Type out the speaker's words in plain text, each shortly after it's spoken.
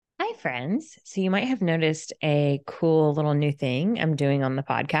friends. So, you might have noticed a cool little new thing I'm doing on the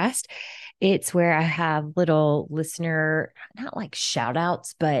podcast. It's where I have little listener, not like shout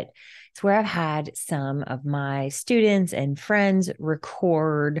outs, but it's where I've had some of my students and friends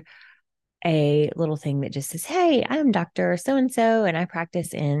record a little thing that just says, "Hey, I'm Dr. So and so, and I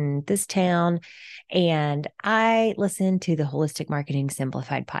practice in this town. And I listen to the Holistic Marketing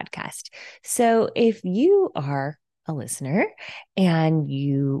Simplified podcast." So if you are a listener and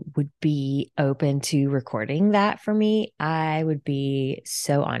you would be open to recording that for me, I would be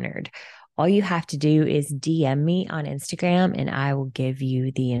so honored. All you have to do is DM me on Instagram and I will give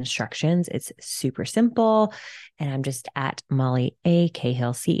you the instructions. It's super simple. And I'm just at Molly A.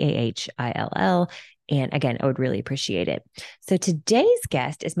 Cahill, Cahill. And again, I would really appreciate it. So today's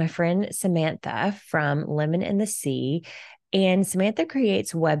guest is my friend Samantha from Lemon in the Sea. And Samantha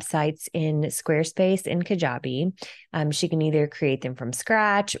creates websites in Squarespace and Kajabi. She can either create them from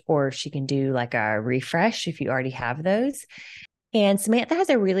scratch or she can do like a refresh if you already have those. And Samantha has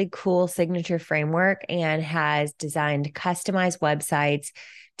a really cool signature framework and has designed customized websites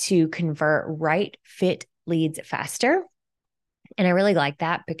to convert right fit leads faster. And I really like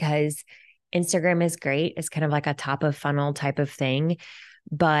that because Instagram is great. It's kind of like a top of funnel type of thing,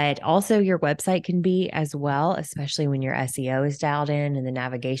 but also your website can be as well, especially when your SEO is dialed in and the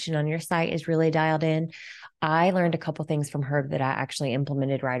navigation on your site is really dialed in. I learned a couple things from her that I actually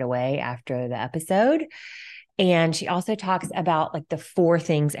implemented right away after the episode. And she also talks about like the 4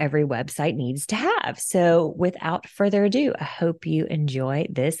 things every website needs to have. So without further ado, I hope you enjoy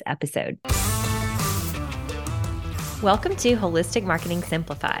this episode. Welcome to Holistic Marketing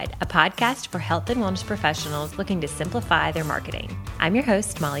Simplified, a podcast for health and wellness professionals looking to simplify their marketing. I'm your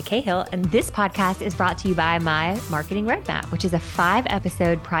host, Molly Cahill, and this podcast is brought to you by my Marketing Roadmap, which is a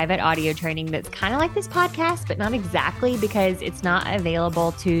 5-episode private audio training that's kind of like this podcast, but not exactly because it's not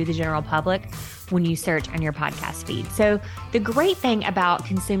available to the general public when you search on your podcast feed. So the great thing about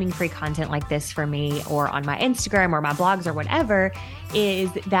consuming free content like this for me or on my Instagram or my blogs or whatever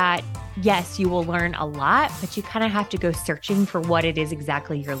is that, yes, you will learn a lot, but you kind of have to go searching for what it is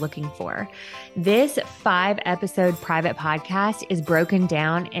exactly you're looking for. This 5-episode private podcast is broken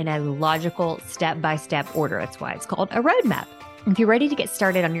down in a logical step-by-step order. That's why it's called a roadmap. If you're ready to get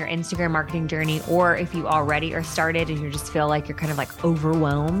started on your Instagram marketing journey, or if you already are started and you just feel like you're kind of like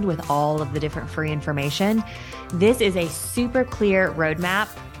overwhelmed with all of the different free information, this is a super clear roadmap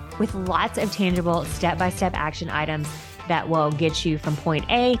with lots of tangible step-by-step action items that will get you from point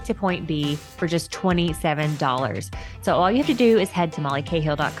A to point B for just $27. So all you have to do is head to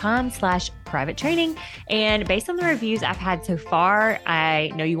mollycahill.com/private training. And based on the reviews I've had so far,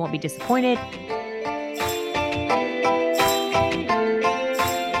 I know you won't be disappointed.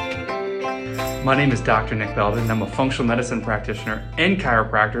 My name is Dr. Nick Belvin, and I'm a functional medicine practitioner and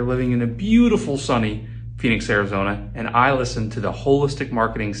chiropractor living in a beautiful, sunny Phoenix, Arizona, and I listen to the Holistic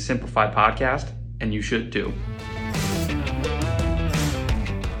Marketing Simplified podcast, and you should too.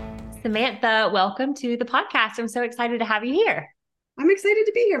 Samantha, welcome to the podcast. I'm so excited to have you here. I'm excited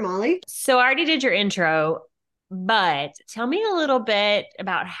to be here, Molly. So I already did your intro, but tell me a little bit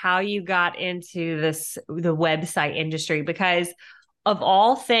about how you got into the website industry, because of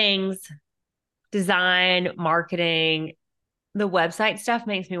all things, design, marketing, the website stuff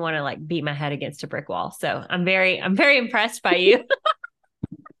makes me want to like beat my head against a brick wall. So I'm very impressed by you.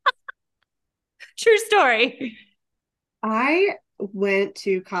 True story. I went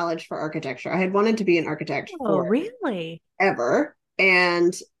to college for architecture. I had wanted to be an architect Really? ever.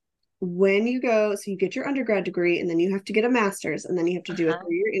 And when you go, so you get your undergrad degree and then you have to get a master's and then you have to do a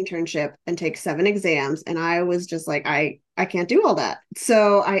 3-year internship and take 7 exams. And I was just like, I can't do all that.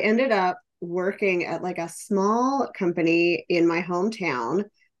 So I ended up working at like a small company in my hometown.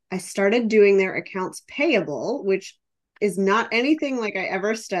 I started doing their accounts payable, which is not anything like I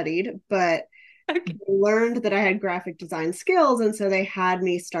ever studied, but okay. Learned that I had graphic design skills. And so they had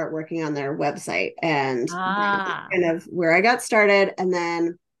me start working on their website, and that was kind of where I got started. And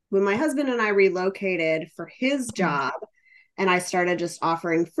then when my husband and I relocated for his job, and I started just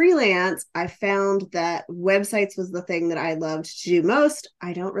offering freelance, I found that websites was the thing that I loved to do most.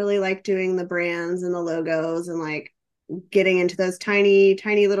 I don't really like doing the brands and the logos and like getting into those tiny,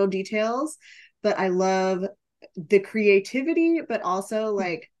 tiny little details, but I love the creativity, but also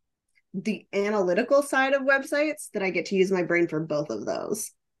like the analytical side of websites that I get to use my brain for both of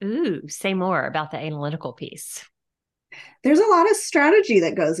those. Ooh, say more about the analytical piece. There's a lot of strategy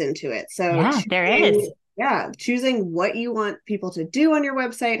that goes into it. So yeah, there is. Yeah, choosing what you want people to do on your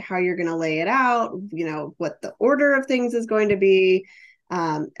website, how you're going to lay it out, what the order of things is going to be.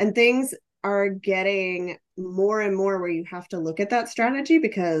 And things are getting more and more where you have to look at that strategy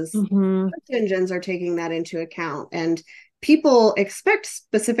because search engines are taking that into account, and people expect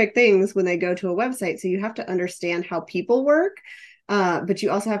specific things when they go to a website. So you have to understand how people work. But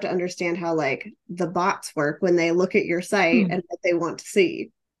you also have to understand how like the bots work when they look at your site and what they want to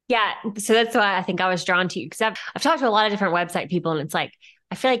see. Yeah. So that's why I think I was drawn to you, because I've talked to a lot of different website people, and it's like,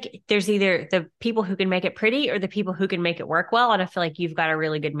 I feel like there's either the people who can make it pretty or the people who can make it work well. And I feel like you've got a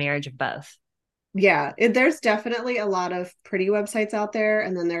really good marriage of both. Yeah, there's definitely a lot of pretty websites out there.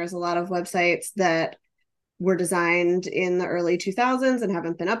 And then there's a lot of websites that were designed in the early 2000s and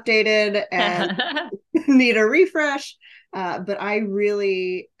haven't been updated and need a refresh. But I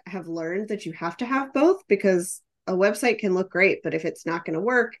really have learned that you have to have both, because a website can look great, but if it's not going to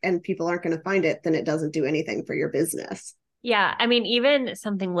work and people aren't going to find it, then it doesn't do anything for your business. Yeah. I mean, even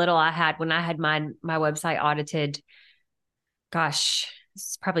something little I had when I had my website audited, gosh,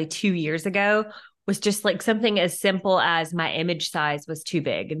 this is probably 2 years ago, was just like something as simple as my image size was too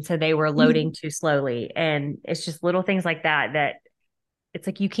big. And so they were loading too slowly. And it's just little things like that, that it's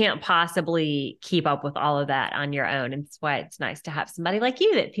like you can't possibly keep up with all of that on your own. And it's why it's nice to have somebody like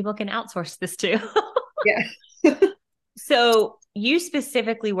you that people can outsource this to. Yeah. So you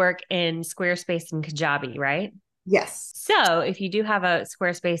specifically work in Squarespace and Kajabi, right? Yes. So if you do have a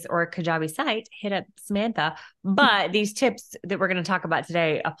Squarespace or a Kajabi site, hit up Samantha. But these tips that we're going to talk about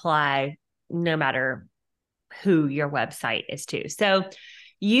today apply no matter who your website is to. So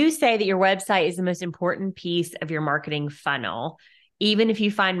you say that your website is the most important piece of your marketing funnel, even if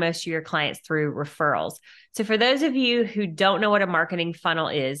you find most of your clients through referrals. So for those of you who don't know what a marketing funnel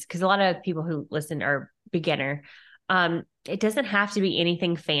is, because a lot of people who listen are beginner, it doesn't have to be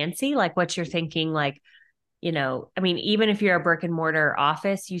anything fancy like what you're thinking, like, I mean, even if you're a brick and mortar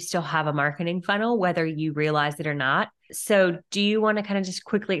office, you still have a marketing funnel, whether you realize it or not. So do you want to kind of just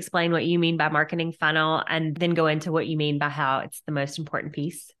quickly explain what you mean by marketing funnel and then go into what you mean by how it's the most important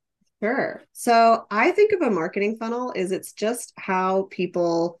piece? Sure. So I think of a marketing funnel is it's just how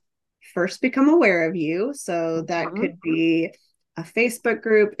people first become aware of you. So that could be a Facebook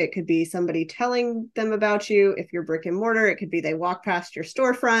group. It could be somebody telling them about you. If you're brick and mortar, it could be they walk past your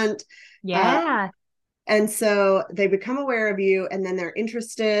storefront. Yeah. And so they become aware of you, and then they're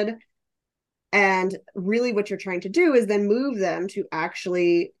interested. And really what you're trying to do is then move them to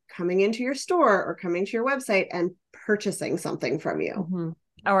actually coming into your store or coming to your website and purchasing something from you.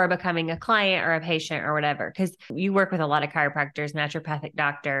 Or becoming a client or a patient or whatever. Because you work with a lot of chiropractors, naturopathic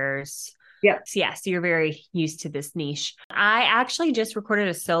doctors. Yeah. So you're very used to this niche. I actually just recorded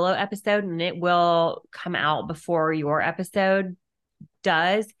a solo episode, and it will come out before your episode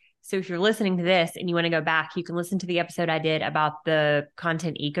does. So if you're listening to this and you want to go back, you can listen to the episode I did about the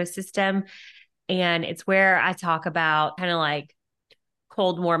content ecosystem. And it's where I talk about kind of like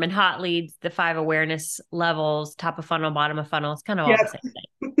cold, warm, and hot leads, the 5 awareness levels, top of funnel, bottom of funnel. It's kind of all the same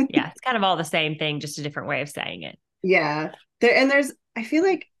thing. Yeah, it's kind of all the same thing, just a different way of saying it. Yeah. I feel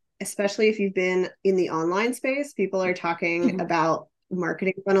like, especially if you've been in the online space, people are talking about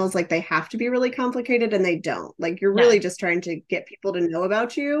marketing funnels like they have to be really complicated, and they don't. Like you're really just trying to get people to know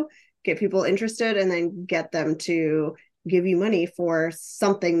about you, get people interested, and then get them to give you money for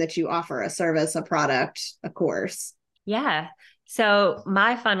something that you offer, a service, a product, a course. Yeah. So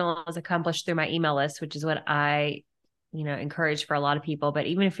my funnel is accomplished through my email list, which is what I, encourage for a lot of people. But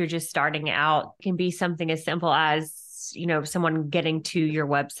even if you're just starting out, it can be something as simple as, someone getting to your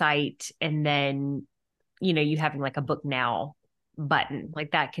website and then, you having like a book now button.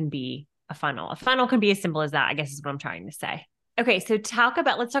 Like that can be a funnel. A funnel can be as simple as that, I guess is what I'm trying to say. Okay. So let's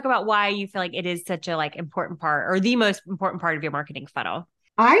talk about why you feel like it is such a like important part or the most important part of your marketing funnel.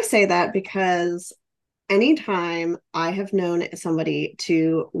 I say that because anytime I have known somebody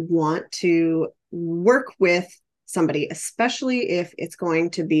to want to work with somebody, especially if it's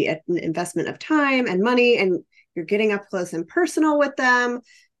going to be an investment of time and money and you're getting up close and personal with them,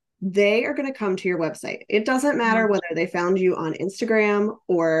 they are going to come to your website. It doesn't matter whether they found you on Instagram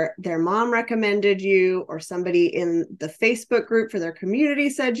or their mom recommended you or somebody in the Facebook group for their community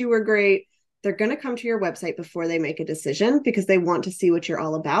said you were great. They're going to come to your website before they make a decision because they want to see what you're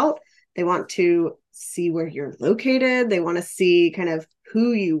all about. They want to see where you're located. They want to see kind of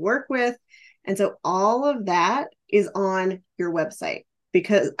who you work with. And so all of that is on your website,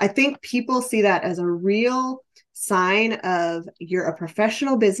 because I think people see that as a real sign of you're a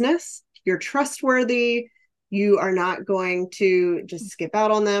professional business, you're trustworthy, you are not going to just skip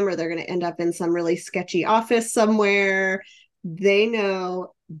out on them or they're going to end up in some really sketchy office somewhere. They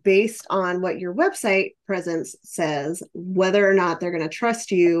know based on what your website presence says, whether or not they're going to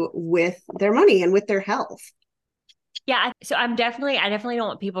trust you with their money and with their health. Yeah. So I definitely don't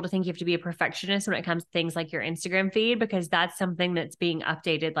want people to think you have to be a perfectionist when it comes to things like your Instagram feed, because that's something that's being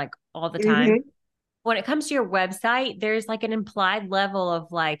updated like all the time. Mm-hmm. When it comes to your website, there's like an implied level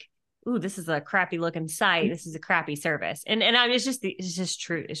of like, ooh, this is a crappy looking site. This is a crappy service. And it's just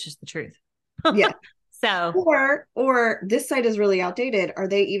true. It's just the truth. Yeah. So, Or this site is really outdated. Are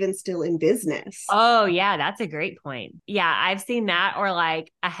they even still in business? oh yeah, that's a great point. Yeah, I've seen that, or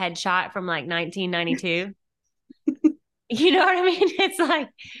like a headshot from like 1992. You know what I mean? It's like,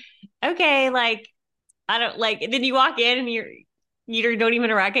 okay, like I don't like, and then you walk in and you don't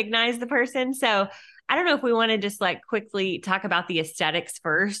even recognize the person. So I don't know if we want to just like quickly talk about the aesthetics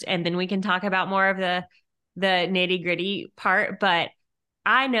first, and then we can talk about more of the nitty gritty part. But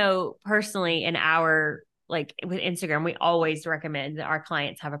I know personally in our like with Instagram, we always recommend that our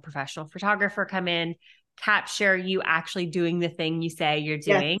clients have a professional photographer come in, capture you actually doing the thing you say you're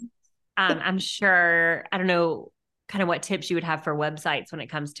Yes. doing. I'm sure, I don't know kind of what tips you would have for websites when it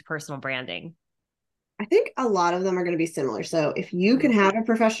comes to personal branding. I think a lot of them are going to be similar. So if you can have a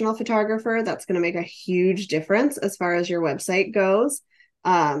professional photographer, that's going to make a huge difference as far as your website goes.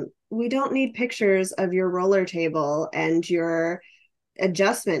 We don't need pictures of your roller table and your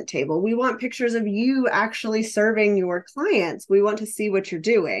adjustment table. We want pictures of you actually serving your clients. We want to see what you're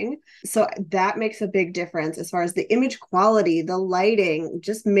doing. So that makes a big difference as far as the image quality, the lighting,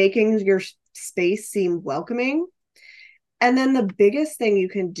 just making your space seem welcoming. And then the biggest thing you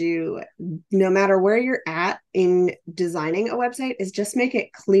can do, no matter where you're at in designing a website, is just make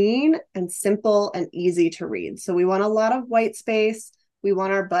it clean and simple and easy to read. So we want a lot of white space. We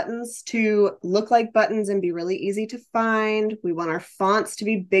want our buttons to look like buttons and be really easy to find. We want our fonts to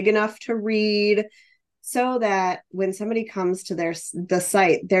be big enough to read so that when somebody comes to the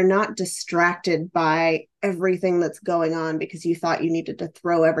site, they're not distracted by everything that's going on because you thought you needed to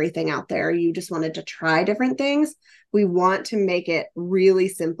throw everything out there. You just wanted to try different things. We want to make it really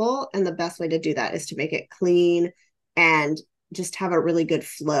simple, and the best way to do that is to make it clean and just have a really good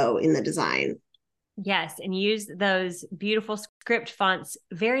flow in the design. Yes, and use those beautiful script fonts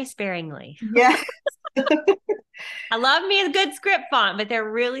very sparingly. Yeah. I love me a good script font, but they're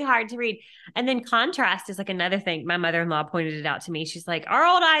really hard to read. And then contrast is like another thing. My mother-in-law pointed it out to me. She's like, our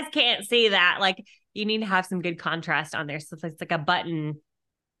old eyes can't see that. Like you need to have some good contrast on there. So it's like a button,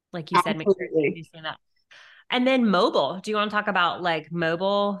 like you said, make sure you Absolutely. see that. And then mobile. Do you want to talk about like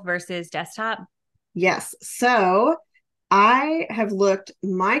mobile versus desktop? Yes. So I have looked,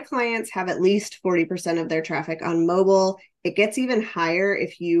 my clients have at least 40% of their traffic on mobile. It gets even higher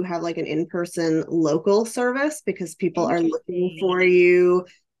if you have like an in-person local service because people are looking Interesting. for you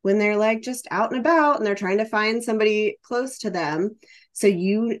when they're like just out and about and they're trying to find somebody close to them. So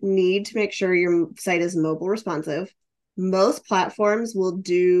you need to make sure your site is mobile responsive. Most platforms will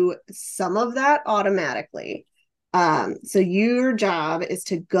do some of that automatically. So your job is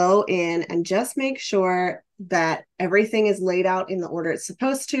to go in and just make sure that everything is laid out in the order it's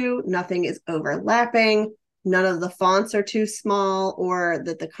supposed to, nothing is overlapping, none of the fonts are too small, or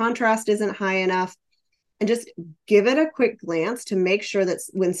that the contrast isn't high enough. And just give it a quick glance to make sure that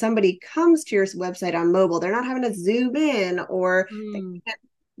when somebody comes to your website on mobile, they're not having to zoom in or they Mm. can't,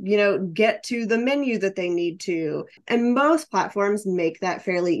 get to the menu that they need to. And most platforms make that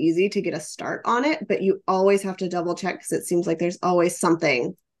fairly easy to get a start on it, but you always have to double check because it seems like there's always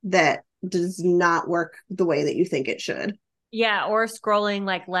something that does not work the way that you think it should. Yeah, or scrolling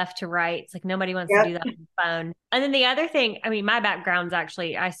like left to right. It's like nobody wants to Yep. do that on the phone. And then the other thing, I mean, my background's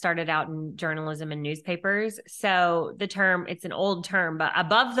actually, I started out in journalism and newspapers. So the term, it's an old term, but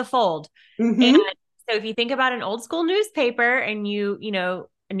above the fold. And Mm-hmm. so if you think about an old school newspaper and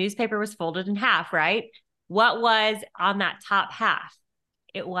a newspaper was folded in half, right? What was on that top half?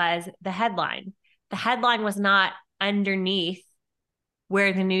 It was the headline. The headline was not underneath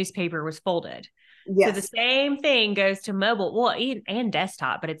where the newspaper was folded. So the Yes. same thing goes to mobile, well, and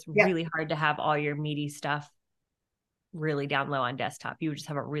desktop, but it's Yep. really hard to have all your meaty stuff really down low on desktop. You would just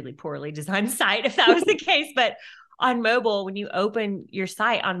have a really poorly designed site if that was the case. But on mobile, when you open your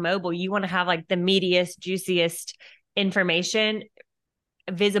site on mobile, you want to have like the meatiest, juiciest information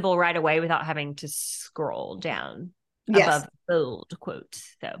visible right away without having to scroll down Yes. above bold quote,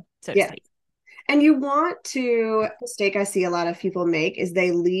 so to Yes. speak. And you want to, mistake I see a lot of people make is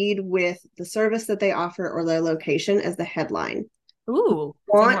they lead with the service that they offer or their location as the headline. Ooh,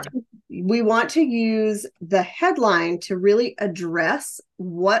 say more. Want we want to use the headline to really address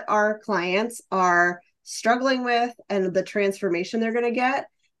what our clients are struggling with and the transformation they're going to get.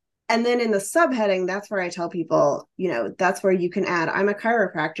 And then in the subheading, that's where I tell people, that's where you can add, I'm a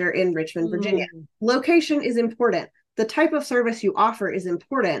chiropractor in Richmond, Virginia. Mm. Location is important. the type of service you offer is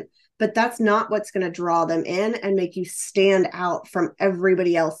important, but that's not what's going to draw them in and make you stand out from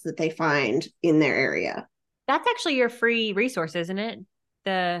everybody else that they find in their area. That's actually your free resource, isn't it?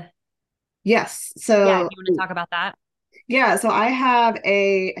 Yes. Yeah, So you want to talk about that? yeah, so I have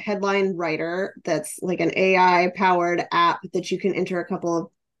a headline writer that's like an AI powered app that you can enter a couple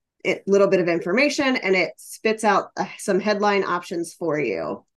of little bit of information and it spits out some headline options for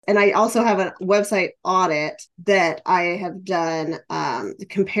you. And I also have a website audit that I have done,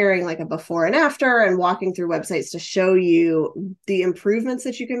 comparing like a before and after and walking through websites to show you the improvements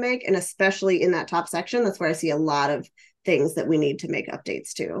that you can make. And especially in that top section, that's where I see a lot of things that we need to make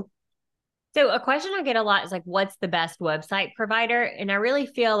updates to. So a question I get a lot is like, what's the best website provider? And I really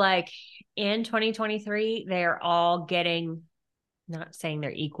feel like in 2023, they're all getting, not saying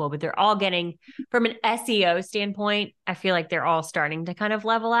they're equal, but they're all getting, from an SEO standpoint, I feel like they're all starting to kind of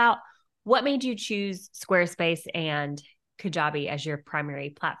level out. What made you choose Squarespace and Kajabi as your primary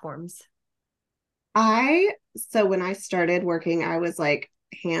platforms? So when I started working, I was like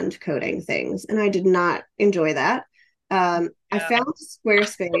hand coding things and I did not enjoy that. I found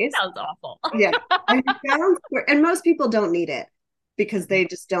Squarespace. Sounds awful. Yeah, I found, and most people don't need it because they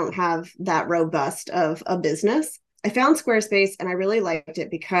just don't have that robust of a business. I found Squarespace and I really liked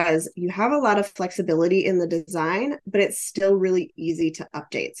it because you have a lot of flexibility in the design, but it's still really easy to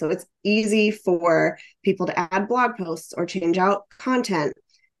update. So it's easy for people to add blog posts or change out content.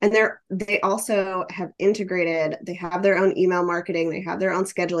 And they also have integrated, they have their own email marketing, they have their own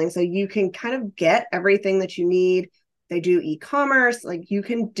scheduling. So you can kind of get everything that you need. They do e-commerce, like you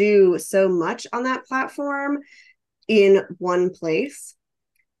can do so much on that platform in one place.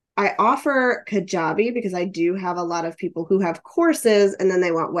 I offer Kajabi because I do have a lot of people who have courses and then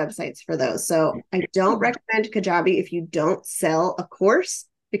they want websites for those. So I don't recommend Kajabi if you don't sell a course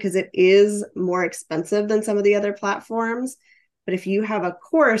because it is more expensive than some of the other platforms. But if you have a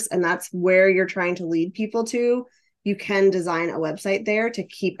course and that's where you're trying to lead people to, you can design a website there to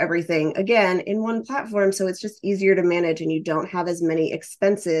keep everything, again, in one platform. So it's just easier to manage and you don't have as many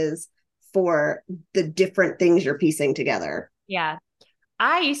expenses for the different things you're piecing together. Yeah.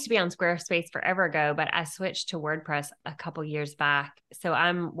 I used to be on Squarespace forever ago, but I switched to WordPress a couple years back. So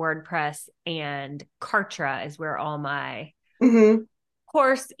I'm WordPress, and Kartra is where all my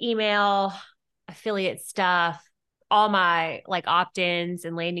course, email, affiliate stuff, all my like opt-ins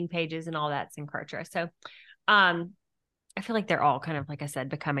and landing pages and all that's in Kartra. So I feel like they're all kind of, like I said,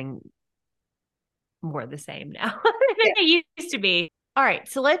 becoming more the same now than they used to be. All right.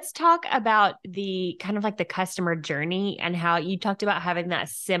 So let's talk about the kind of like the customer journey and how you talked about having that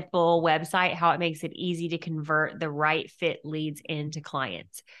simple website, how it makes it easy to convert the right fit leads into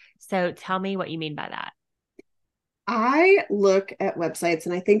clients. So tell me what you mean by that. I look at websites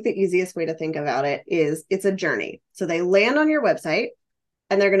and I think the easiest way to think about it is it's a journey. So they land on your website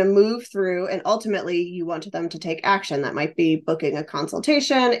and they're going to move through, and ultimately you want them to take action. That might be booking a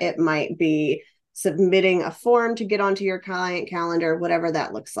consultation. It might be submitting a form to get onto your client calendar, whatever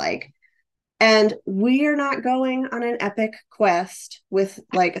that looks like. And we are not going on an epic quest with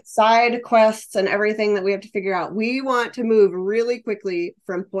like side quests and everything that we have to figure out. We want to move really quickly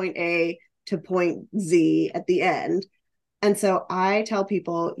from point A to point Z at the end. And so I tell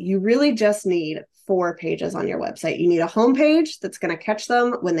people, you really just need 4 pages on your website. You need a homepage that's going to catch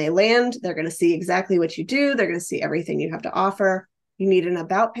them when they land. They're going to see exactly what you do. They're going to see everything you have to offer. You need an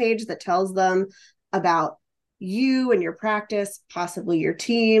about page that tells them about you and your practice, possibly your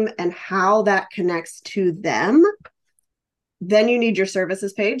team, and how that connects to them. Then you need your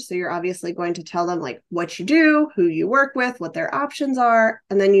services page. So you're obviously going to tell them like what you do, who you work with, what their options are.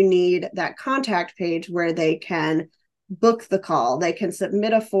 And then you need that contact page where they can book the call. They can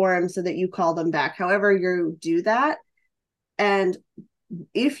submit a form so that you call them back, however you do that. And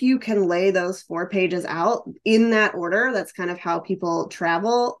if you can lay those 4 pages out in that order, that's kind of how people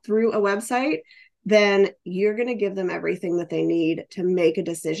travel through a website, then you're going to give them everything that they need to make a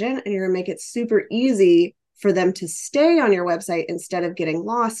decision. And you're going to make it super easy for them to stay on your website instead of getting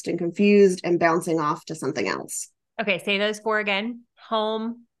lost and confused and bouncing off to something else. Okay. Say those 4 again.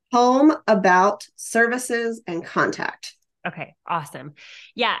 Home, about, services, and contact. Okay, awesome.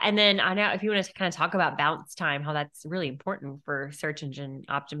 Yeah. And then I know if you want to kind of talk about bounce time, how that's really important for search engine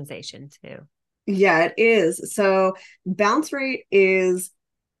optimization too. Yeah, it is. So bounce rate is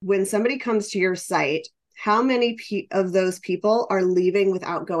when somebody comes to your site, how many of those people are leaving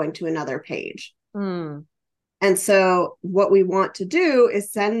without going to another page? And so what we want to do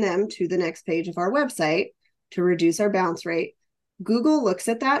is send them to the next page of our website to reduce our bounce rate. Google looks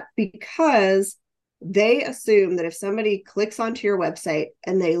at that because they assume that if somebody clicks onto your website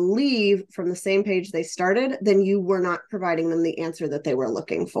and they leave from the same page they started, then you were not providing them the answer that they were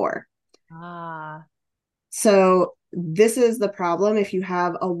looking for. Ah. So this is the problem. If you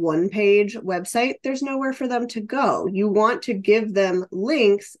have a one-page website, there's nowhere for them to go. You want to give them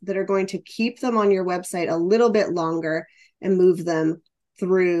links that are going to keep them on your website a little bit longer and move them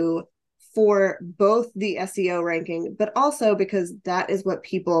through for both the SEO ranking, but also because that is what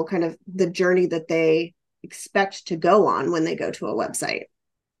people kind of the journey that they expect to go on when they go to a website.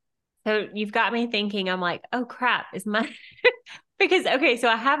 So you've got me thinking, I'm like, oh crap, is my because okay, so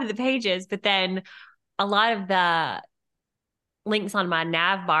I have the pages, but then a lot of the links on my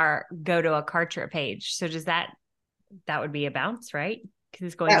nav bar go to a Kartra page. So does that would be a bounce, right? Because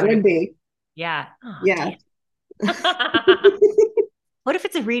it's going That to would be. yeah. Oh, Yeah. damn. What if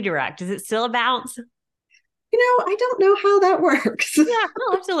it's a redirect? Is it still a bounce? I don't know how that works. Yeah,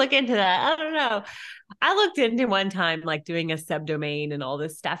 I'll have to look into that. I don't know. I looked into one time, like doing a subdomain and all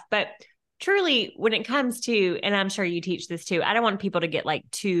this stuff. But truly, when it comes to, and I'm sure you teach this too, I don't want people to get like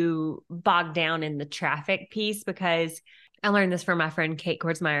too bogged down in the traffic piece because I learned this from my friend Kate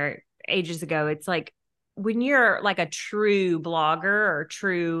Kordsmeyer ages ago. It's like when you're like a true blogger or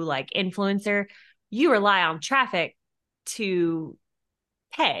true like influencer, you rely on traffic to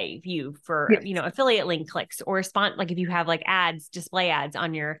pay you for Yes. affiliate link clicks or respond, like if you have like ads, display ads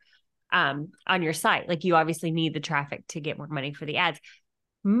on your site, like you obviously need the traffic to get more money for the ads.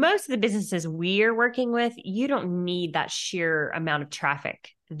 Most of the businesses we're working with, you don't need that sheer amount of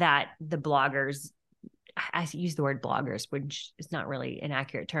traffic that the bloggers, I use the word bloggers, which is not really an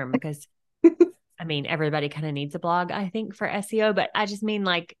accurate term because I mean everybody kind of needs a blog, I think, for SEO, but I just mean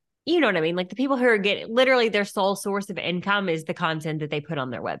like, you know what I mean? Like the people who are getting literally their sole source of income is the content that they put on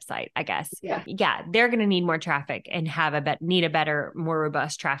their website, I guess. Yeah. Yeah. They're going to need more traffic and need a better, more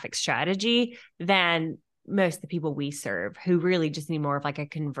robust traffic strategy than most of the people we serve who really just need more of like a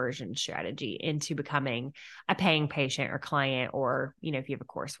conversion strategy into becoming a paying patient or client or, if you have a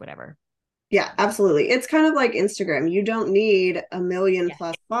course, whatever. Yeah, absolutely. It's kind of like Instagram. You don't need a million Yeah.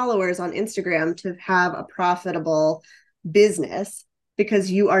 plus followers on Instagram to have a profitable business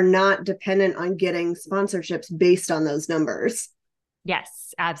because you are not dependent on getting sponsorships based on those numbers.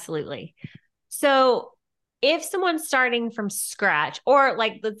 Yes, absolutely. So if someone's starting from scratch, or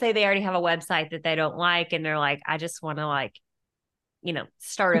like, let's say they already have a website that they don't like, and they're like, I just want to like,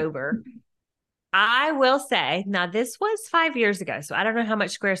 start over. I will say, now this was 5 years ago, so I don't know how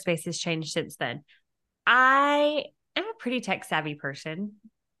much Squarespace has changed since then. I am a pretty tech savvy person.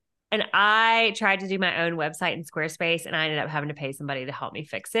 And I tried to do my own website in Squarespace and I ended up having to pay somebody to help me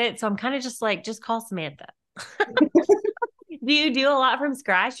fix it. So I'm kind of just like, just call Samantha. Do you do a lot from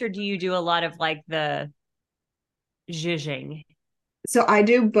scratch or do you do a lot of like the zhuzhing? So I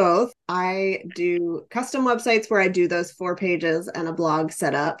do both. I do custom websites where I do those 4 pages and a blog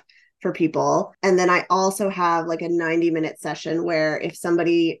setup for people. And then I also have like a 90-minute session where if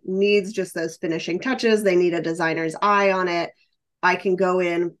somebody needs just those finishing touches, they need a designer's eye on it, I can go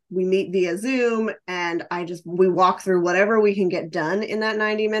in, we meet via Zoom, and we walk through whatever we can get done in that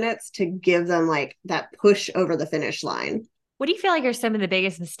 90 minutes to give them like that push over the finish line. What do you feel like are some of the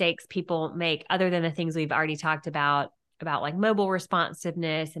biggest mistakes people make other than the things we've already talked about like mobile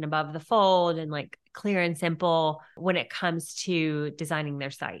responsiveness and above the fold and like clear and simple when it comes to designing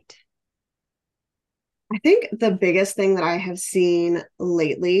their site? I think the biggest thing that I have seen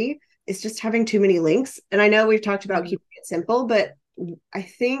lately is just having too many links. And I know we've talked about keeping it simple, but I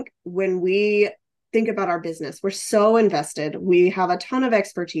think when we think about our business, we're so invested. We have a ton of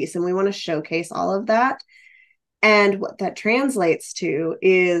expertise and we want to showcase all of that. And what that translates to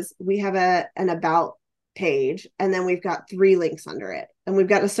is we have an about page and then we've got 3 links under it. And we've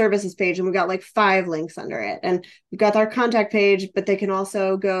got a services page and we've got like 5 links under it. And we've got our contact page, but they can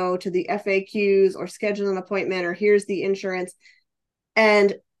also go to the FAQs or schedule an appointment or here's the insurance.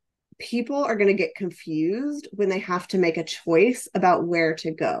 And people are going to get confused when they have to make a choice about where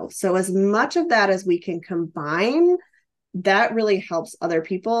to go. So as much of that as we can combine, that really helps other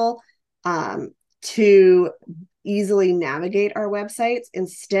people to easily navigate our websites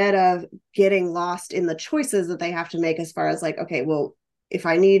instead of getting lost in the choices that they have to make as far as like, okay, well, if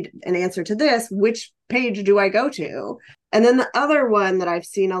I need an answer to this, which page do I go to? And then the other one that I've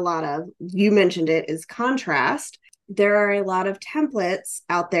seen a lot of, you mentioned it, is contrast. There are a lot of templates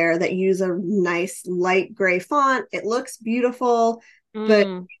out there that use a nice light gray font. It looks beautiful, but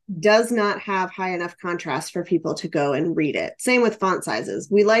does not have high enough contrast for people to go and read it. Same with font sizes.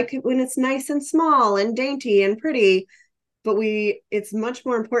 We like it when it's nice and small and dainty and pretty, but it's much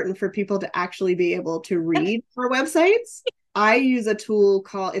more important for people to actually be able to read our websites. I use a tool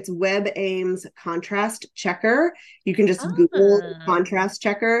called it's WebAIM's contrast checker. You can just Google Ah. contrast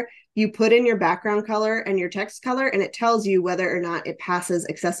checker. You put in your background color and your text color, and it tells you whether or not it passes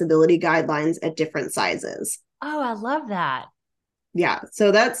accessibility guidelines at different sizes. Oh, I love that. Yeah,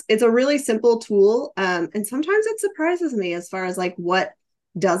 so it's a really simple tool, and sometimes it surprises me as far as like what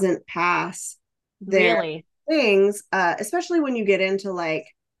doesn't pass their Really? things, especially when you get into like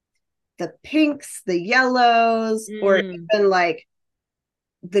the pinks, the yellows, or Mm. even like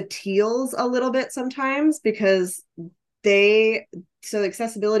the teals a little bit sometimes because so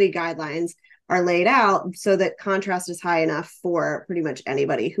accessibility guidelines are laid out so that contrast is high enough for pretty much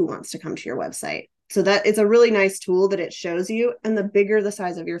anybody who wants to come to your website. So that it's a really nice tool that it shows you. And the bigger the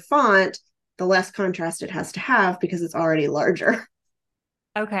size of your font, the less contrast it has to have because it's already larger.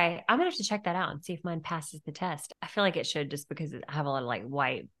 Okay. I'm gonna have to check that out and see if mine passes the test. I feel like it should just because I have a lot of like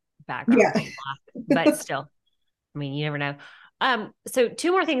white backgrounds Yeah. and black, but still, I mean, you never know. So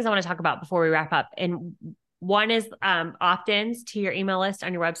two more things I want to talk about before we wrap up. And one is opt-ins to your email list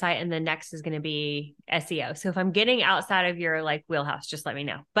on your website, and the next is going to be SEO. So if I'm getting outside of your like wheelhouse, just let me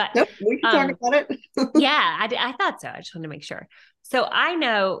know. But Nope, we can talk about it. yeah, I thought so. I just wanted to make sure. So I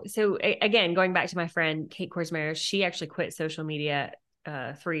know. So again, going back to my friend Kate Korsmeyer, she actually quit social media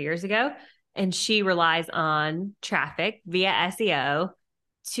 3 years ago, and she relies on traffic via SEO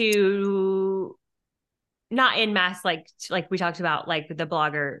to not in mass like we talked about like the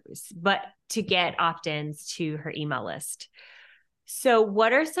bloggers, but to get opt-ins to her email list. So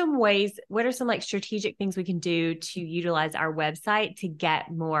what are some like strategic things we can do to utilize our website to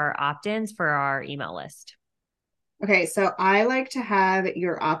get more opt-ins for our email list? Okay, so I like to have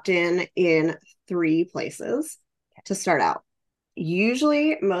your opt-in in 3 places to start out.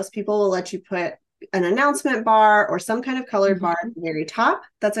 Usually, most people will let you put an announcement bar or some kind of colored bar at the very top.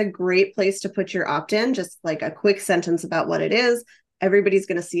 That's a great place to put your opt-in, just like a quick sentence about what it is. Everybody's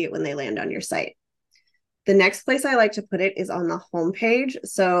going to see it when they land on your site. The next place I like to put it is on the homepage.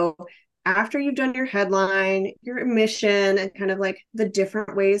 So after you've done your headline, your mission, and kind of like the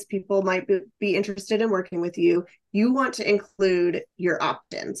different ways people might be interested in working with you, you want to include your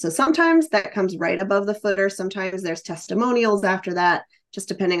opt-in. So sometimes that comes right above the footer. Sometimes there's testimonials after that, just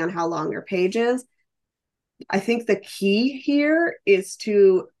depending on how long your page is. I think the key here is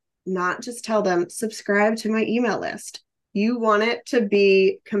to not just tell them, subscribe to my email list. You want it to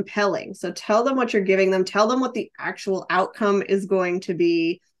be compelling. So tell them what you're giving them, tell them what the actual outcome is going to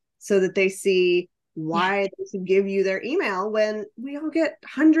be so that they see why they should give you their email when we all get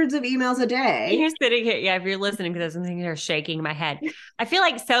hundreds of emails a day. You're sitting here. Yeah, if you're listening to this, I'm thinking you're shaking my head. I feel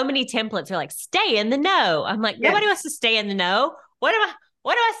like so many templates are like, stay in the know. I'm like, nobody Yes. wants to stay in the know. What do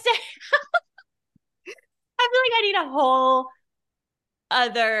I say? I feel like I need a whole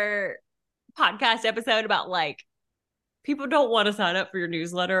other podcast episode about like people don't want to sign up for your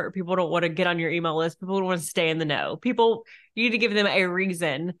newsletter or people don't want to get on your email list. People don't want to stay in the know. People, you need to give them a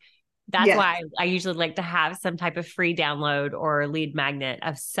reason. That's Yes. why I usually like to have some type of free download or lead magnet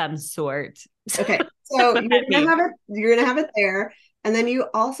of some sort. Okay. That's So what that means. you're gonna have it there. And then you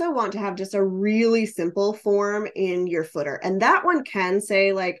also want to have just a really simple form in your footer. And that one can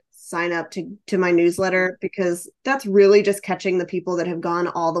say like sign up to my newsletter because that's really just catching the people that have gone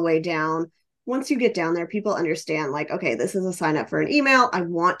all the way down. Once you get down there, people understand like, okay, this is a sign up for an email. I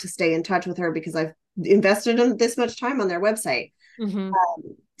want to stay in touch with her because I've invested in this much time on their website. Mm-hmm.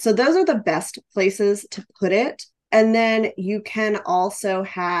 So those are the best places to put it. And then you can also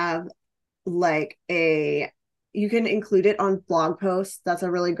have like you can include it on blog posts. That's a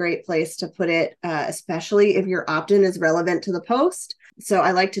really great place to put it, especially if your opt-in is relevant to the post. So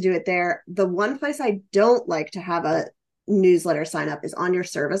I like to do it there. The one place I don't like to have a newsletter sign up is on your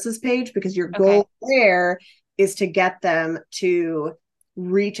services page because your Okay. goal there is to get them to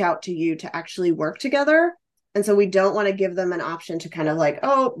reach out to you to actually work together. And so we don't want to give them an option to kind of like,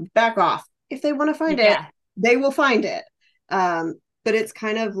 oh, back off. If they want to find it, Yeah. they will find it. But it's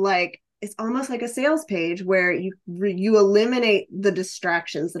kind of like, it's almost like a sales page where you eliminate the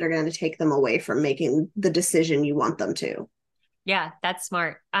distractions that are going to take them away from making the decision you want them to. Yeah. That's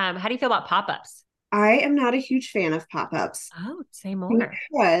smart. How do you feel about pop-ups? I am not a huge fan of pop-ups Oh, say more.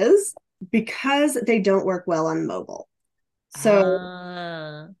 because they don't work well on mobile. So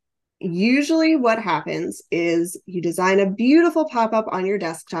Uh, usually what happens is you design a beautiful pop-up on your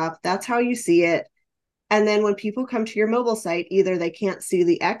desktop. That's how you see it. And then when people come to your mobile site, either they can't see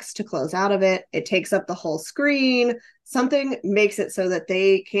the X to close out of it, it takes up the whole screen, something makes it so that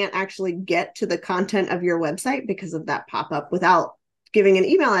they can't actually get to the content of your website because of that pop-up without giving an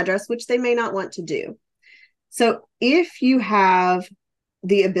email address, which they may not want to do. So if you have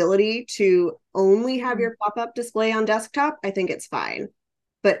the ability to only have your pop-up display on desktop, I think it's fine.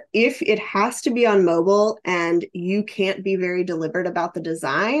 But if it has to be on mobile and you can't be very deliberate about the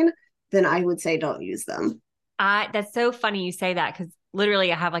design, then I would say don't use them. That's so funny you say that, because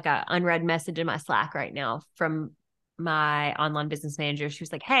literally I have like a unread message in my Slack right now from my online business manager. She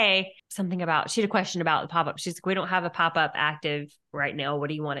was like, hey, she had a question about the pop-up. She's like, we don't have a pop-up active right now. What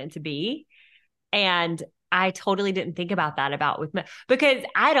do you want it to be? And I totally didn't think about that because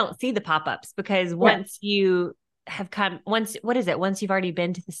I don't see the pop-ups, because once you have once you've already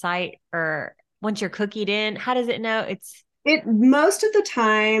been to the site, or once you're cookied in, how does it know? It most of the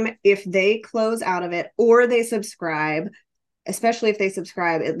time, if they close out of it or they subscribe, especially if they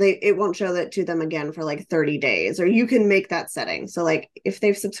subscribe, it won't show that to them again for like 30 days, or you can make that setting. So like if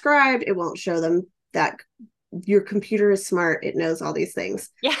they've subscribed, it won't show them that. Your computer is smart. It knows all these things.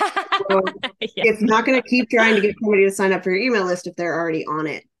 Yeah. So it's not going to keep trying to get somebody to sign up for your email list if they're already on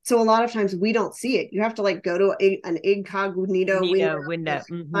it. So a lot of times we don't see it. You have to like go to an incognito window.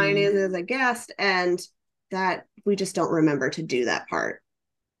 Sign in as a guest, and that we just don't remember to do that part.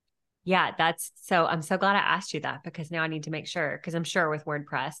 Yeah, I'm so glad I asked you that, because now I need to make sure, because I'm sure with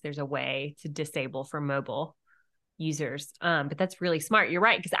WordPress, there's a way to disable for mobile users. But that's really smart. You're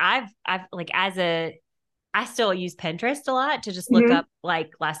right. Because I've like, I still use Pinterest a lot to just look up,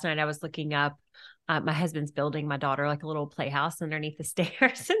 like last night I was looking up, my husband's building my daughter like a little playhouse underneath the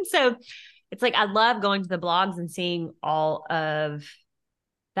stairs. And so it's like, I love going to the blogs and seeing all of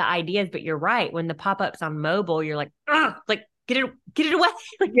the ideas, but you're right. When the pop-ups on mobile, you're like, like, get it away.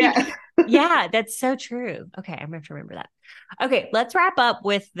 Like, yeah, that's so true. Okay. I'm gonna have to remember that. Okay. Let's wrap up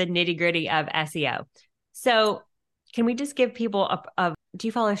with the nitty gritty of SEO. So can we just give people do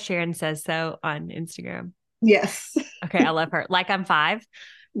you follow Sharon Says So on Instagram? Yes. Okay. I love her. Like I'm 5.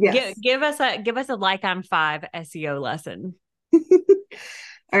 Yes. Give us a like I'm 5 SEO lesson.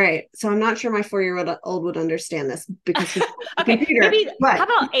 All right. So I'm not sure my 4-year-old would understand this because he's okay. computer, Maybe, how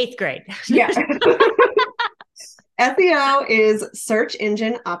about 8th grade? Yeah. SEO is search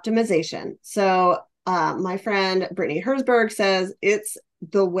engine optimization. So my friend Brittany Herzberg says it's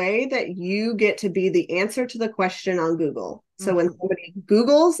the way that you get to be the answer to the question on Google. So when somebody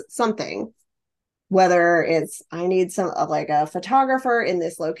Googles something, whether it's I need like a photographer in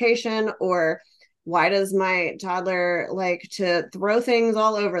this location, or why does my toddler like to throw things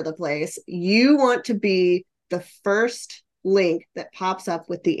all over the place, you want to be the first link that pops up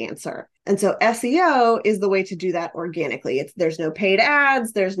with the answer. And so SEO is the way to do that organically. There's no paid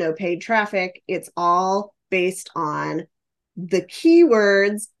ads, there's no paid traffic. It's all based on the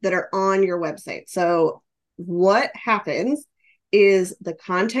keywords that are on your website. So what happens is the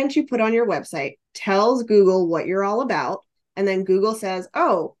content you put on your website tells Google what you're all about. And then Google says,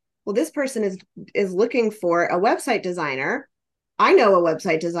 oh, well, this person is looking for a website designer. I know a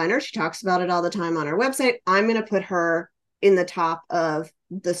website designer. She talks about it all the time on her website. I'm going to put her in the top of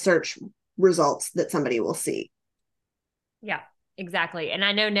the search results that somebody will see. Yeah, exactly. And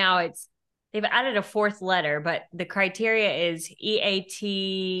I know now they've added a 4th letter, but the criteria is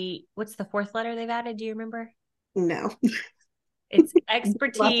EAT. What's the 4th letter they've added? Do you remember? No. It's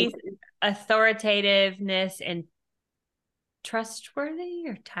expertise, authoritativeness, and trustworthy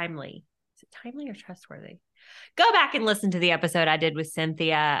or timely. Is it timely or trustworthy? Go back and listen to the episode I did with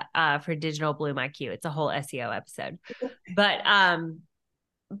Cynthia for Digital Bloom IQ. It's a whole SEO episode. But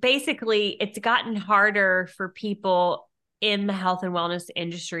basically, it's gotten harder for people in the health and wellness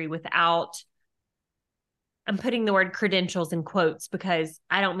industry without, I'm putting the word credentials in quotes because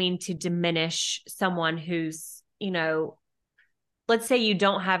I don't mean to diminish someone who's, let's say you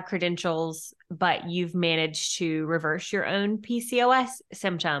don't have credentials, but you've managed to reverse your own PCOS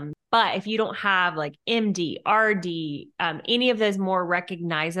symptom. But if you don't have like MD, RD, any of those more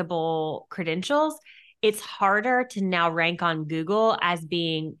recognizable credentials, it's harder to now rank on Google as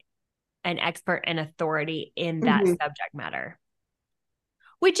being an expert and authority in that subject matter,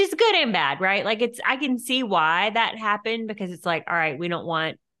 which is good and bad, right? Like I can see why that happened, because it's like, all right, we don't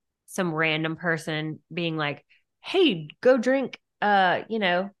want some random person being like, hey, go drink, I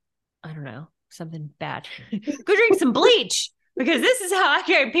don't know, something bad. Go drink some bleach because this is how I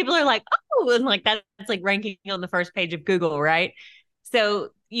care. People are like, oh, and like that's like ranking on the first page of Google, right? So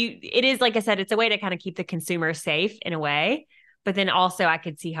it is, like I said, it's a way to kind of keep the consumer safe in a way, but then also I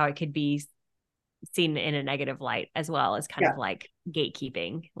could see how it could be seen in a negative light as well, as kind of like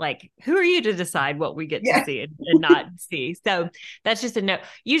gatekeeping. Like, who are you to decide what we get to see and not see? So that's just a note.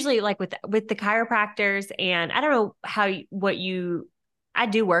 Usually, like with the chiropractors, and I don't know I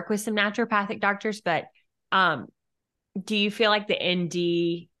do work with some naturopathic doctors, but do you feel like the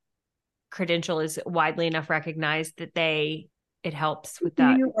ND credential is widely enough recognized that they it helps with If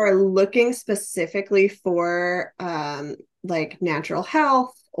that. you are looking specifically for like natural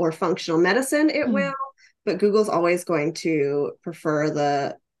health or functional medicine, it will. But Google's always going to prefer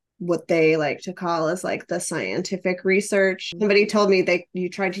the what they like to call as like the scientific research. Somebody told me you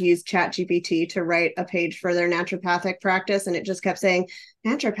tried to use Chat GPT to write a page for their naturopathic practice, and it just kept saying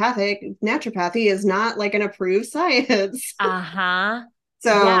naturopathy is not like an approved science. Uh-huh.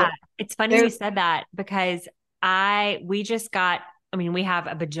 So Yeah. It's funny you there's said that because we just got, I mean, we have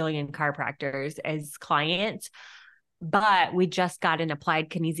a bajillion chiropractors as clients, but we just got an applied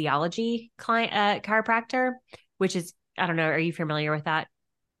kinesiology client, chiropractor, which is, I don't know, are you familiar with that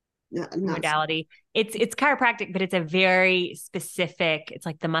not modality? It's chiropractic, but it's a very specific, it's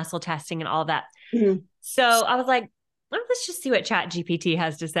like the muscle testing and all that. Mhm. So I was like, let's just see what Chat GPT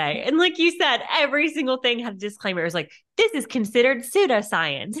has to say. And like you said, every single thing had a disclaimer. It was like, this is considered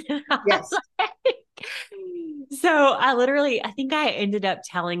pseudoscience. Yes. So I think I ended up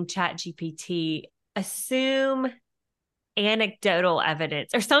telling Chat GPT, assume anecdotal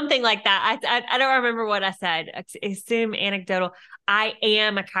evidence or something like that. I don't remember what I said. Assume anecdotal. I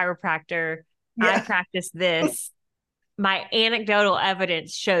am a chiropractor. I Yeah. practice this. My anecdotal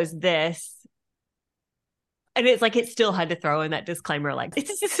evidence shows this. And it's like it still had to throw in that disclaimer, like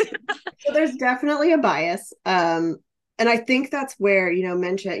So there's definitely a bias. And I think that's where, you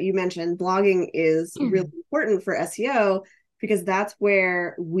mentioned blogging is really important for SEO because that's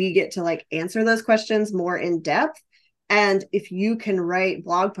where we get to like answer those questions more in depth. And if you can write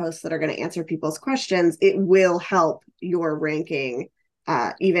blog posts that are going to answer people's questions, it will help your ranking,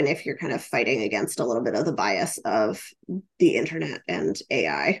 even if you're kind of fighting against a little bit of the bias of the internet and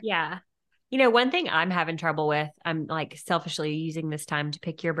AI. Yeah. One thing I'm having trouble with, I'm like selfishly using this time to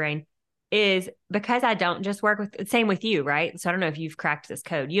pick your brain, is because I don't just work with, same with you, right? So I don't know if you've cracked this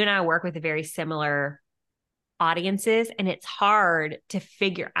code. You and I work with a very similar audiences, and it's hard to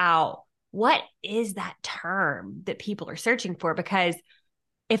figure out what is that term that people are searching for. Because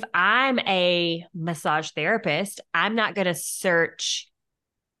if I'm a massage therapist, I'm not going to search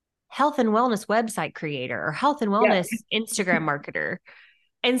health and wellness website creator or health and Yeah. wellness Instagram marketer.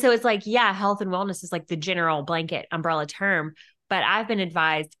 And so it's like, yeah, health and wellness is like the general blanket umbrella term. But I've been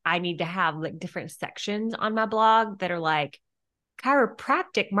advised I need to have like different sections on my blog that are like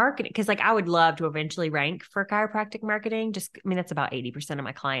chiropractic marketing. Cause like I would love to eventually rank for chiropractic marketing. Just, I mean, that's about 80% of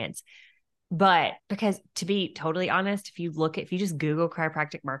my clients. But because to be totally honest, if you just Google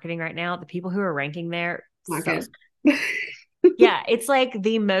chiropractic marketing right now, the people who are ranking there Not suck. good. Yeah. It's like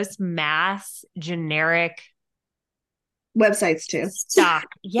the most mass generic Websites too. stock.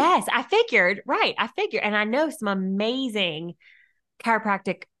 Yes, I figured. Right. I figured. And I know some amazing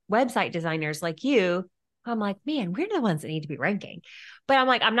chiropractic website designers like you. I'm like, man, we're the ones that need to be ranking. But I'm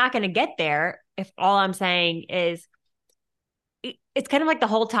like, I'm not going to get there if all I'm saying is it's kind of like the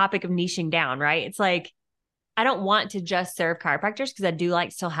whole topic of niching down, right? It's like, I don't want to just serve chiropractors because I do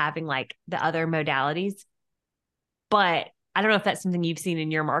like still having like the other modalities. But I don't know if that's something you've seen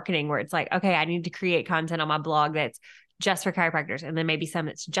in your marketing where it's like, okay, I need to create content on my blog that's just for chiropractors. And then maybe some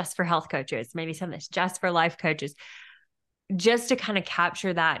that's just for health coaches, maybe some that's just for life coaches, just to kind of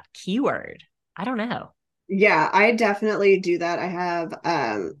capture that keyword. I don't know. Yeah, I definitely do that. I have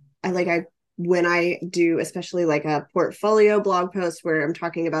I when I do especially like a portfolio blog post where I'm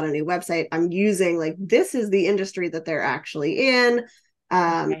talking about a new website, I'm using like this is the industry that they're actually in.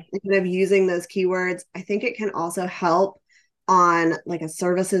 Okay. Kind of using those keywords. I think it can also help on like a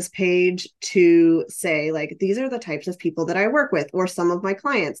services page to say like these are the types of people that I work with or some of my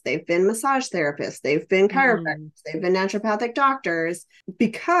clients. They've been massage therapists, they've been chiropractors, they've been naturopathic doctors,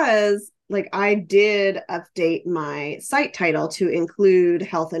 because like I did update my site title to include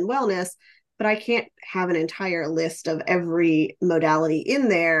health and wellness, but I can't have an entire list of every modality in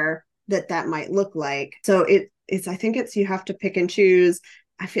there that might look like. So it's I think it's you have to pick and choose.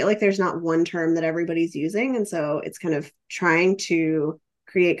 I feel like there's not one term that everybody's using. And so it's kind of trying to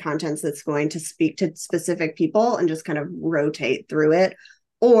create content that's going to speak to specific people and just kind of rotate through it.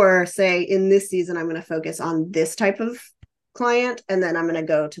 Or say in this season, I'm going to focus on this type of client, and then I'm going to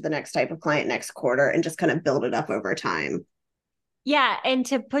go to the next type of client next quarter and just kind of build it up over time. Yeah. And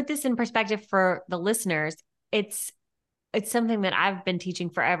to put this in perspective for the listeners, it's something that I've been teaching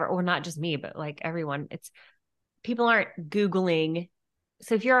forever, or not just me, but like everyone. It's people aren't Googling.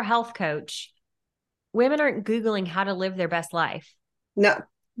 So if you're a health coach, women aren't Googling how to live their best life. No.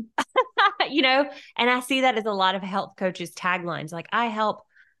 And I see that as a lot of health coaches taglines, like I help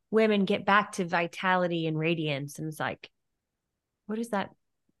women get back to vitality and radiance. And it's like, what does that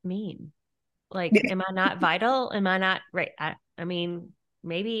mean? Like, am I not vital? Am I not right? I mean,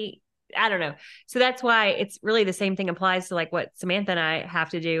 maybe I don't know. So that's why it's really the same thing applies to like what Samantha and I have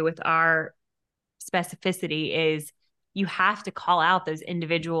to do with our specificity is you have to call out those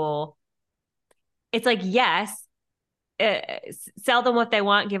individual. It's like, yes, sell them what they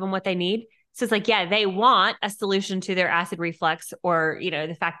want, give them what they need. So it's like, yeah, they want a solution to their acid reflux or,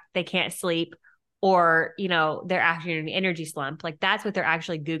 the fact that they can't sleep or, their afternoon energy slump. Like that's what they're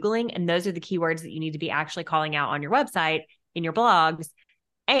actually Googling. And those are the keywords that you need to be actually calling out on your website, in your blogs,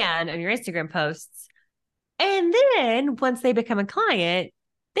 and on your Instagram posts. And then once they become a client,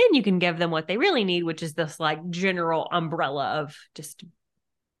 then you can give them what they really need, which is this like general umbrella of just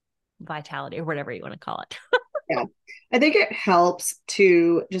vitality or whatever you want to call it. Yeah. I think it helps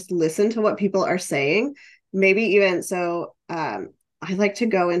to just listen to what people are saying. Maybe even so, I like to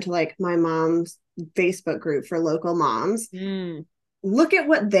go into like my mom's Facebook group for local moms. Look at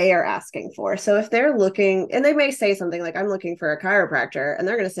what they are asking for. So if they're looking, and they may say something like, I'm looking for a chiropractor, and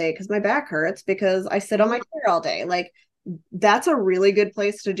they're going to say, because my back hurts because I sit on my chair all day. Like that's a really good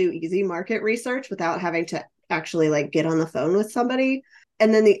place to do easy market research without having to actually like get on the phone with somebody.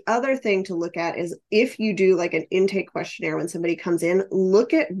 And then the other thing to look at is if you do like an intake questionnaire when somebody comes in,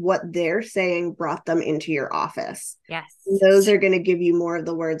 look at what they're saying brought them into your office. Yes. Those are going to give you more of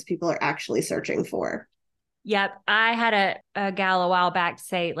the words people are actually searching for. Yep. I had a gal a while back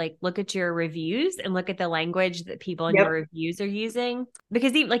say, like, look at your reviews and look at the language that people in your reviews are using.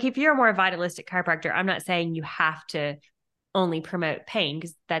 Because like if you're a more vitalistic chiropractor, I'm not saying you have to only promote pain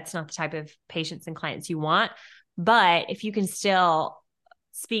because that's not the type of patients and clients you want. But if you can still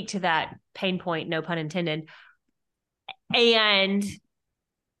speak to that pain point, no pun intended, and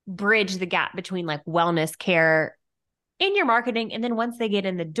bridge the gap between like wellness care in your marketing. And then once they get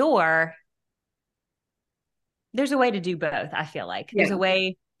in the door, there's a way to do both. I feel like there's a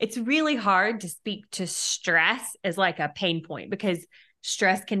way. It's really hard to speak to stress as like a pain point because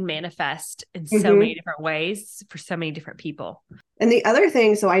stress can manifest in so many different ways for so many different people. And the other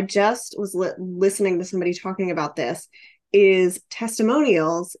thing, so I just was listening to somebody talking about this, is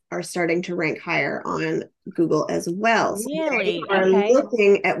testimonials are starting to rank higher on Google as well. Really? So they are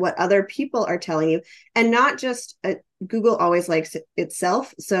looking at what other people are telling you, and not just Google always likes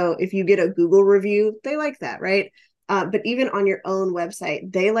itself. So if you get a Google review, they like that, right? But even on your own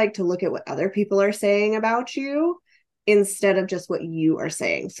website, they like to look at what other people are saying about you instead of just what you are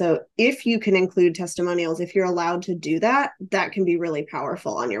saying. So if you can include testimonials, if you're allowed to do that, that can be really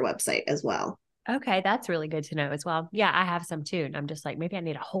powerful on your website as well. Okay, that's really good to know as well. Yeah, I have some too. And I'm just like, maybe I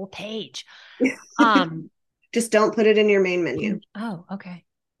need a whole page. Just don't put it in your main menu. Oh, okay.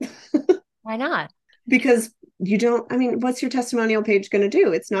 Why not? Because you don't, I mean, what's your testimonial page going to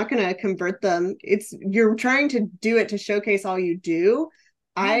do? It's not going to convert them. You're trying to do it to showcase all you do.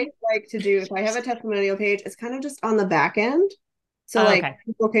 I like to do, if I have a testimonial page, it's kind of just on the back end. So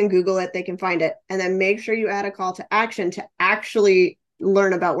people can Google it, they can find it, and then make sure you add a call to action to actually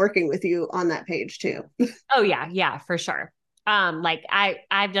learn about working with you on that page too. Oh yeah, for sure. Like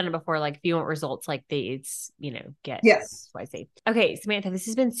I've done it before. Like if you want results like these, get XYZ. Okay, Samantha, this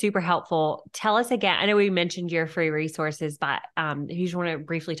has been super helpful. Tell us again. I know we mentioned your free resources, but if you just want to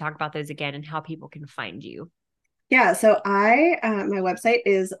briefly talk about those again and how people can find you. Yeah, so my website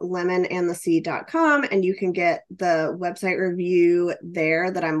is lemonandthesea.com, and you can get the website review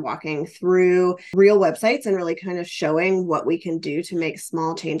there that I'm walking through real websites and really kind of showing what we can do to make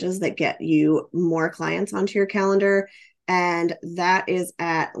small changes that get you more clients onto your calendar. And that is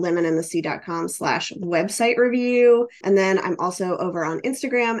at lemonandthesea.com/website review. And then I'm also over on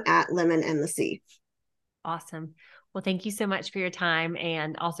Instagram at lemonandthesea. Awesome. Well, thank you so much for your time.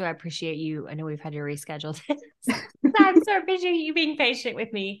 And also I appreciate you. I know we've had to reschedule this. I appreciate you being patient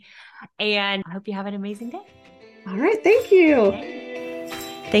with me. And I hope you have an amazing day. All right. Thank you.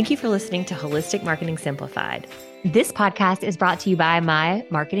 Thank you for listening to Holistic Marketing Simplified. This podcast is brought to you by my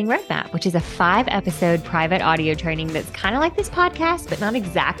Marketing Roadmap, which is a 5-episode private audio training that's kind of like this podcast, but not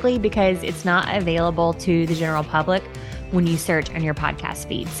exactly because it's not available to the general public when you search on your podcast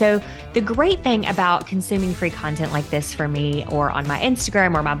feed. So the great thing about consuming free content like this for me or on my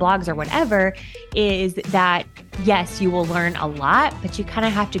Instagram or my blogs or whatever is that, yes, you will learn a lot, but you kind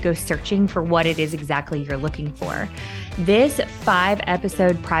of have to go searching for what it is exactly you're looking for. This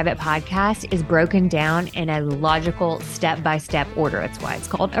 5-episode private podcast is broken down in a logical step-by-step order. That's why it's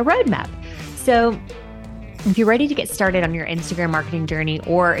called a roadmap. So if you're ready to get started on your Instagram marketing journey,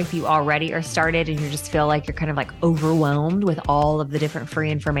 or if you already are started and you just feel like you're kind of like overwhelmed with all of the different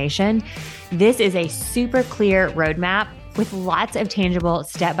free information, this is a super clear roadmap with lots of tangible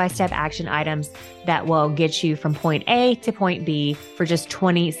step-by-step action items that will get you from point A to point B for just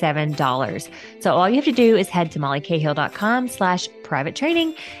 $27. So all you have to do is head to mollycahill.com/program private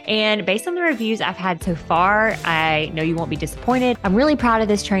training. And based on the reviews I've had so far, I know you won't be disappointed. I'm really proud of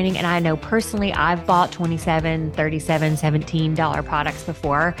this training. And I know personally, I've bought $27, $37, $17 products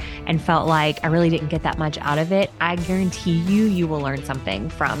before and felt like I really didn't get that much out of it. I guarantee you will learn something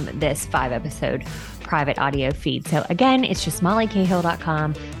from this 5-episode private audio feed. So again, it's just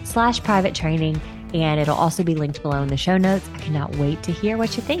mollycahill.com/private training. And it'll also be linked below in the show notes. I cannot wait to hear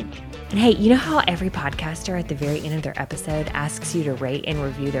what you think. And hey, you know how every podcaster at the very end of their episode asks you to rate and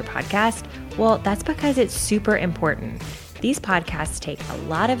review their podcast? Well, that's because it's super important. These podcasts take a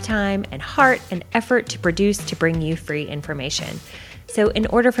lot of time and heart and effort to produce to bring you free information. So in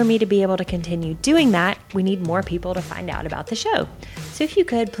order for me to be able to continue doing that, we need more people to find out about the show. So if you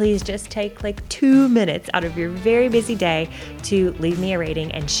could, please just take like 2 minutes out of your very busy day to leave me a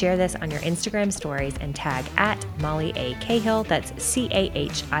rating and share this on your Instagram stories and tag at Molly A. Cahill, that's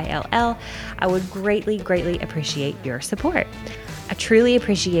Cahill. I would greatly, greatly appreciate your support. I truly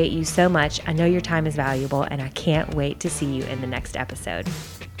appreciate you so much. I know your time is valuable and I can't wait to see you in the next episode.